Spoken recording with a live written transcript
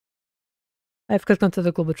I've clicked onto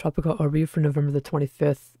the Global Tropical Overview for November the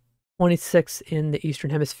 25th, 26th in the Eastern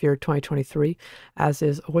Hemisphere 2023. As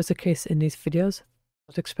is always the case in these videos,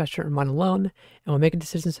 don't express your mind alone, and we're making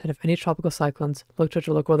decisions ahead of any tropical cyclones, local judge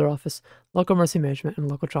or local weather office, local emergency management, and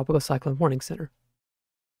local tropical cyclone warning center.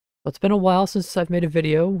 Well, it's been a while since I've made a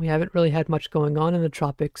video. We haven't really had much going on in the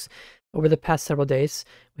tropics over the past several days.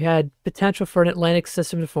 We had potential for an Atlantic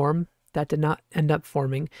system to form. That did not end up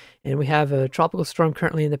forming, and we have a tropical storm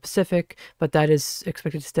currently in the Pacific, but that is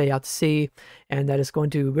expected to stay out to sea, and that is going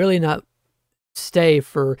to really not stay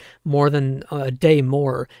for more than a day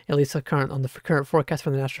more, at least on the current forecast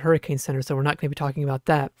from the National Hurricane Center, so we're not going to be talking about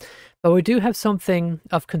that. But we do have something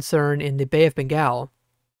of concern in the Bay of Bengal,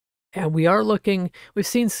 and we've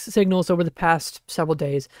seen signals over the past several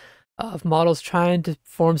days of models trying to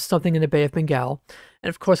form something in the Bay of Bengal, and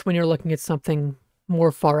of course when you're looking at something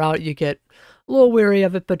more far out, you get a little weary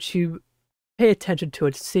of it, but you pay attention to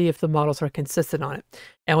it to see if the models are consistent on it.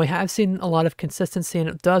 And we have seen a lot of consistency, and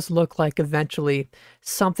it does look like eventually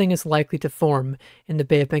something is likely to form in the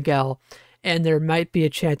Bay of Bengal, and there might be a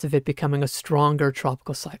chance of it becoming a stronger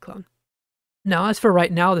tropical cyclone. Now, as for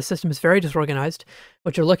right now, the system is very disorganized.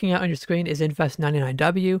 What you're looking at on your screen is Invest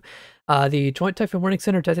 99W. The Joint Typhoon Warning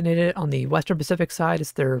Center designated it on the Western Pacific side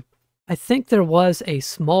as I think there was a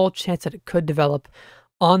small chance that it could develop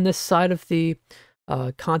on this side of the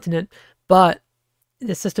continent, but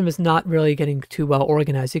the system is not really getting too well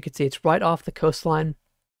organized. You can see it's right off the coastline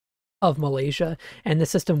of Malaysia, and the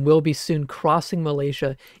system will be soon crossing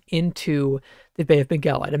Malaysia into the Bay of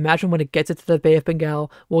Bengal. I'd imagine when it gets into the Bay of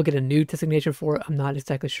Bengal, we'll get a new designation for it. I'm not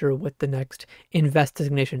exactly sure what the next Invest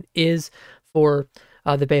designation is for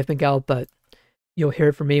the Bay of Bengal, but you'll hear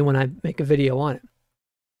it from me when I make a video on it.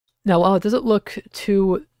 Now, while it doesn't look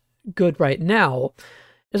too good right now,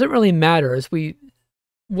 it doesn't really matter, as we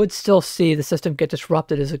would still see the system get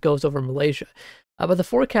disrupted as it goes over Malaysia. But the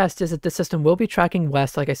forecast is that the system will be tracking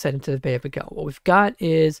west, like I said, into the Bay of Bengal. What we've got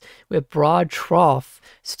is we have broad trough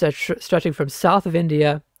stretching from south of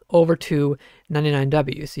India over to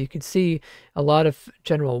 99W. So you can see a lot of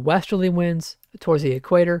general westerly winds towards the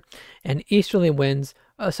equator and easterly winds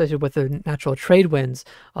associated with the natural trade winds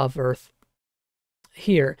of Earth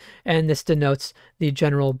here, and this denotes the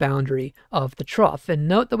general boundary of the trough. And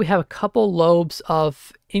note that we have a couple lobes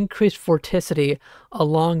of increased vorticity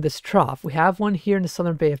along this trough. We have one here in the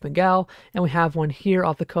southern Bay of Bengal, and we have one here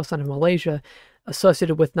off the coastline of Malaysia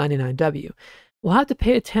associated with 99W. We'll have to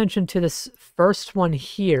pay attention to this first one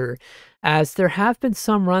here, as there have been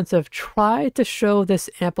some runs that have tried to show this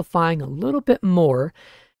amplifying a little bit more,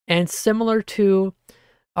 and similar to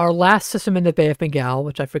our last system in the Bay of Bengal,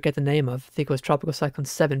 which I forget the name of, I think it was Tropical Cyclone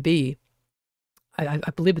 7B. I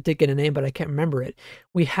believe it did get a name, but I can't remember it.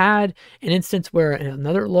 We had an instance where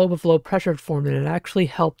another lobe of low pressure had formed, and it actually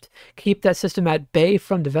helped keep that system at bay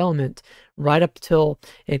from development right up till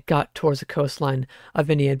it got towards the coastline of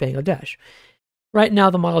India and Bangladesh. Right now,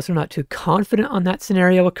 the models are not too confident on that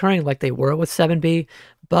scenario occurring like they were with 7B,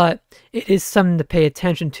 but it is something to pay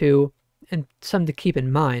attention to and something to keep in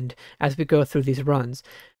mind as we go through these runs.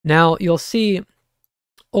 Now, you'll see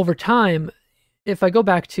over time, if I go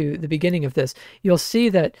back to the beginning of this, you'll see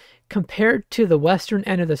that compared to the western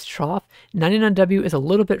end of this trough, 99W is a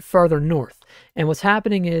little bit further north. And what's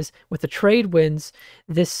happening is, with the trade winds,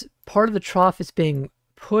 this part of the trough is being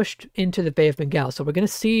pushed into the Bay of Bengal. So we're going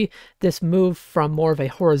to see this move from more of a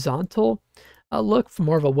horizontal look, from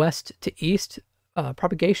more of a west to east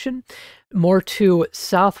propagation, more to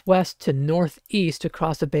southwest to northeast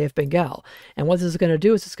across the Bay of Bengal. And what this is going to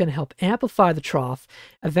do is it's going to help amplify the trough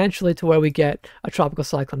eventually to where we get a tropical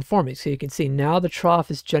cyclone forming. So you can see now the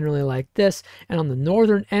trough is generally like this, and on the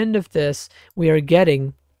northern end of this, we are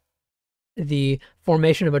getting the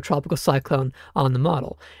formation of a tropical cyclone on the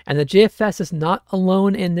model. And the GFS is not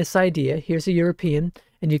alone in this idea. Here's a European,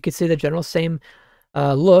 and you can see the general same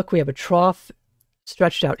look. We have a trough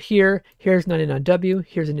stretched out here. Here's 99W.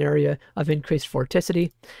 Here's an area of increased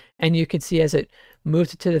vorticity. And you can see as it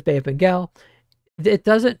moves to the Bay of Bengal, it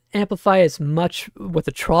doesn't amplify as much with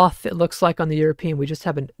the trough, it looks like, on the European. We just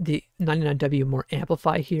have the 99W more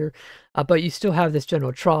amplify here. But you still have this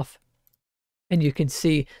general trough. And you can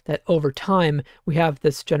see that over time, we have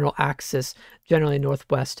this general axis, generally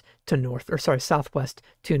southwest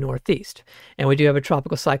to northeast. And we do have a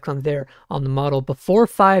tropical cyclone there on the model before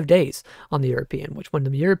 5 days on the European, which when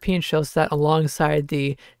the European shows that alongside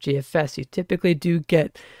the GFS, you typically do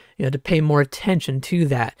get, to pay more attention to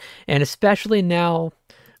that. And especially now,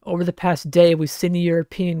 over the past day, we've seen the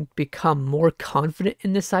European become more confident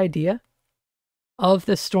in this idea of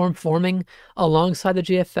the storm forming alongside the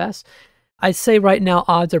GFS. I'd say right now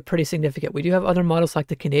odds are pretty significant. We do have other models like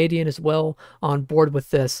the Canadian as well on board with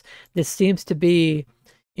this. This seems to be,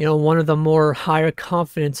 one of the more higher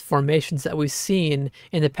confidence formations that we've seen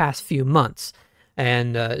in the past few months.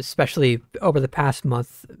 And especially over the past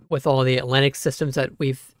month with all the Atlantic systems that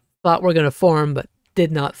we've thought were going to form but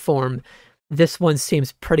did not form. This one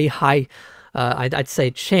seems pretty high, I'd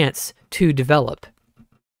say, chance to develop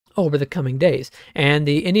over the coming days. And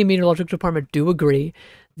the Indian Meteorological Department do agree.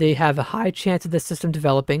 They have a high chance of this system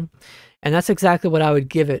developing, and that's exactly what I would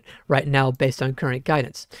give it right now based on current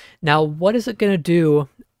guidance. Now, what is it going to do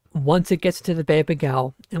once it gets to the Bay of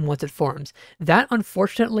Bengal and once it forms? That,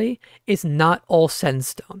 unfortunately, is not all set in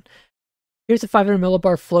stone. Here's a 500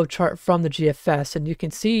 millibar flow chart from the GFS, and you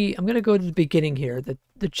can see, I'm going to go to the beginning here,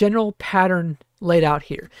 the general pattern laid out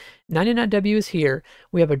here. 99W is here.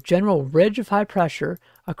 We have a general ridge of high pressure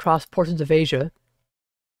across portions of Asia,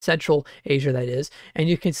 Central Asia that is, and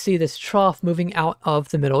you can see this trough moving out of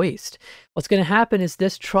the Middle East. What's going to happen is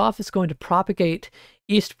this trough is going to propagate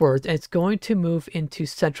eastwards, and it's going to move into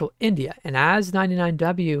central India. And as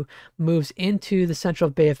 99W moves into the central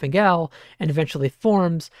Bay of Bengal and eventually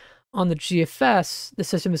forms, on the GFS, the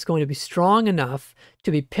system is going to be strong enough to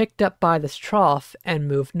be picked up by this trough and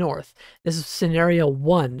move north. This is scenario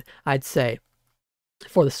 1, I'd say,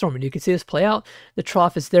 for the storm. And you can see this play out. The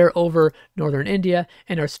trough is there over northern India,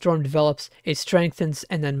 and our storm develops, it strengthens,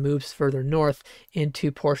 and then moves further north into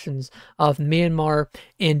portions of Myanmar,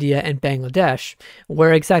 India, and Bangladesh.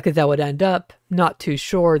 Where exactly that would end up, not too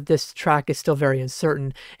sure. This track is still very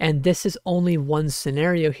uncertain, and this is only one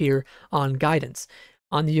scenario here on guidance.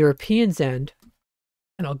 On the Europeans' end,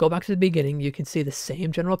 and I'll go back to the beginning, you can see the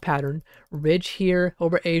same general pattern. Ridge here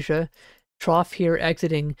over Asia, trough here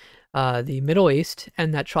exiting the Middle East,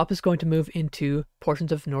 and that trough is going to move into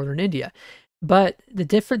portions of northern India. But the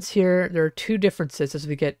difference here, there are two differences as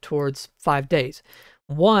we get towards 5 days.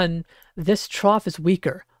 One, this trough is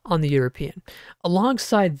weaker on the European.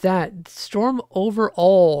 Alongside that, the storm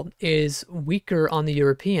overall is weaker on the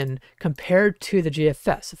European compared to the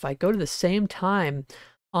GFS. If I go to the same time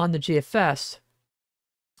on the GFS,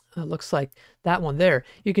 it looks like that one there,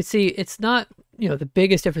 you can see it's not, the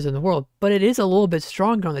biggest difference in the world, but it is a little bit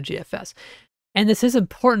stronger on the GFS. And this is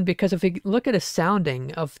important because if we look at a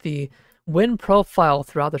sounding of the wind profile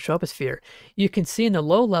throughout the troposphere, you can see in the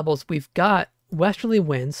low levels, we've got westerly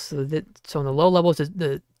winds. So in the low levels,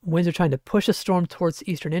 the winds are trying to push a storm towards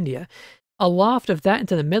eastern India. Aloft of that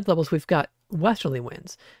into the mid levels, we've got westerly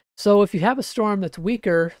winds. So if you have a storm that's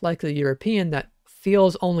weaker, like the European, that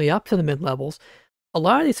feels only up to the mid levels, a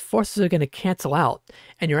lot of these forces are going to cancel out,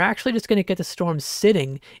 and you're actually just going to get the storm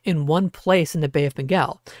sitting in one place in the Bay of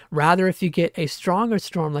Bengal. Rather, if you get a stronger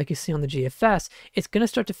storm like you see on the GFS, it's going to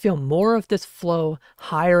start to feel more of this flow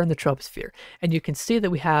higher in the troposphere. And you can see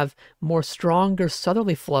that we have more stronger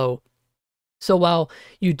southerly flow. So while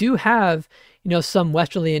you do have, some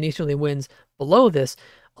westerly and easterly winds below this,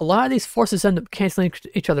 a lot of these forces end up canceling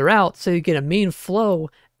each other out, so you get a mean flow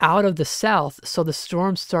out of the south, so the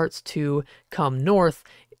storm starts to come north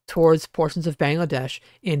towards portions of Bangladesh,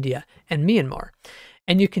 India, and Myanmar.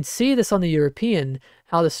 And you can see this on the European,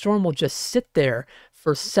 how the storm will just sit there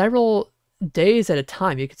for several days at a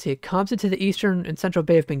time. You can see it comes into the eastern and central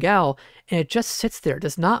Bay of Bengal, and it just sits there,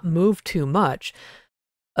 does not move too much.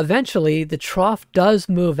 Eventually, the trough does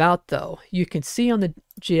move out, though. You can see on the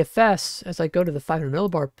GFS, as I go to the 500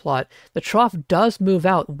 millibar plot, the trough does move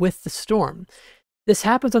out with the storm. This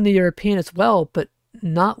happens on the European as well, but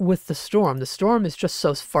not with the storm. The storm is just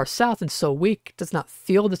so far south and so weak, it does not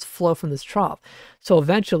feel this flow from this trough. So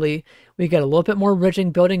eventually, we get a little bit more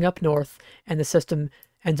ridging building up north, and the system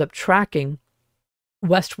ends up tracking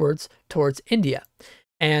westwards towards India.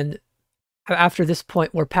 And after this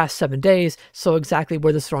point, we're past 7 days, so exactly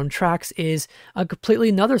where the storm tracks is a completely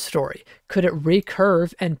another story. Could it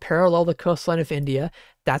recurve and parallel the coastline of India?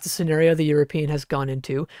 That's a scenario the European has gone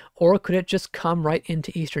into. Or could it just come right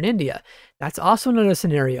into eastern India? That's also another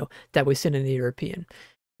scenario that we've seen in the European.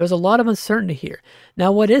 There's a lot of uncertainty here.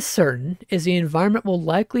 Now, what is certain is the environment will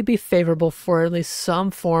likely be favorable for at least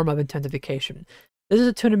some form of intensification. This is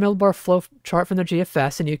a 200 millibar flow chart from the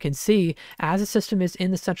GFS, and you can see as the system is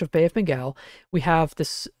in the central Bay of Bengal, we have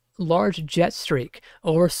this large jet streak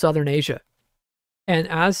over southern Asia. And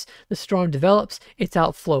as the storm develops, its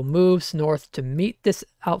outflow moves north to meet this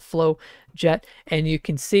outflow jet, and you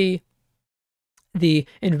can see the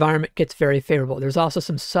environment gets very favorable. There's also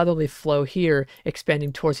some southerly flow here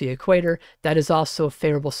expanding towards the equator. That is also a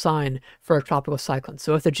favorable sign for a tropical cyclone.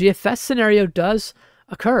 So if the GFS scenario does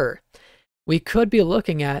occur, we could be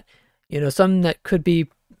looking at, something that could be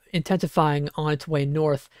intensifying on its way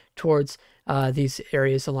north towards these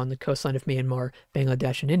areas along the coastline of Myanmar,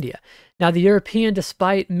 Bangladesh, and India. Now, the European,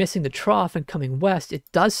 despite missing the trough and coming west, it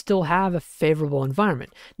does still have a favorable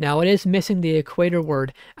environment. Now, it is missing the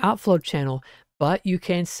equatorward outflow channel, but you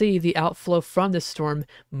can see the outflow from this storm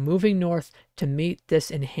moving north to meet this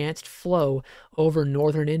enhanced flow over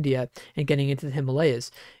northern India and getting into the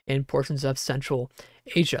Himalayas and portions of Central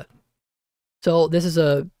Asia. So this is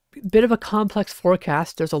a bit of a complex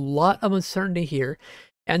forecast. There's a lot of uncertainty here.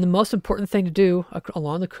 And the most important thing to do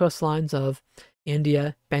along the coastlines of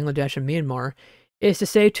India, Bangladesh, and Myanmar is to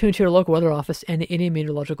stay tuned to your local weather office and the Indian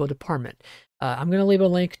Meteorological Department. I'm going to leave a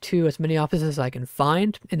link to as many offices as I can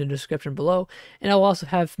find in the description below, and I'll also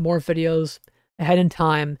have more videos ahead in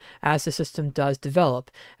time as the system does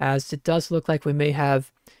develop, as it does look like we may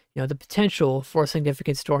have, the potential for a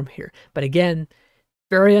significant storm here. But again,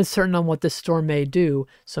 very uncertain on what this storm may do,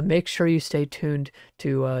 so make sure you stay tuned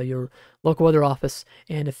to your local weather office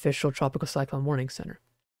and official Tropical Cyclone Warning Center.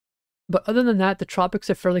 But other than that, the tropics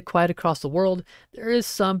are fairly quiet across the world. There is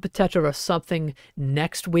some potential for something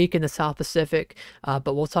next week in the South Pacific,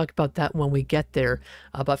 but we'll talk about that when we get there.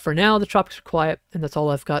 But for now, the tropics are quiet, and that's all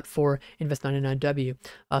I've got for Invest 99W.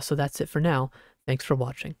 So that's it for now. Thanks for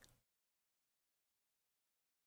watching.